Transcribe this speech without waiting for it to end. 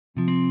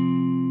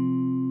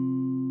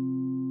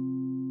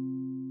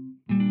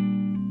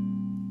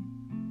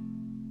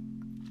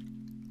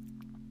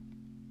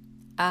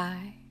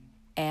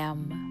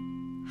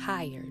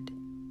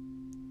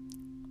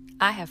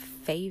I have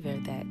favor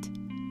that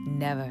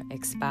never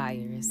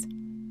expires,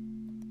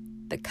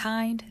 the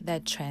kind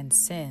that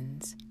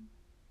transcends,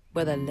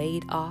 whether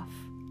laid off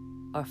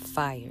or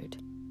fired,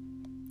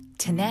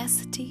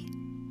 tenacity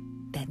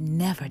that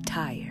never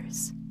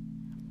tires,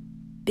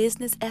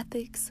 business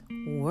ethics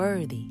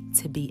worthy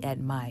to be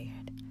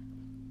admired,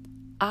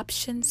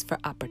 options for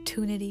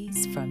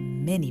opportunities for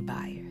many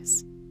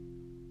buyers.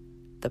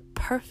 The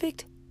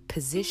perfect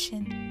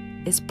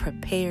position is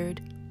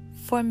prepared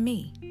for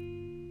me.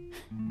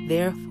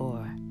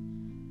 Therefore,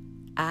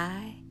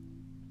 I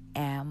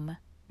am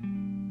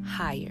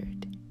hired.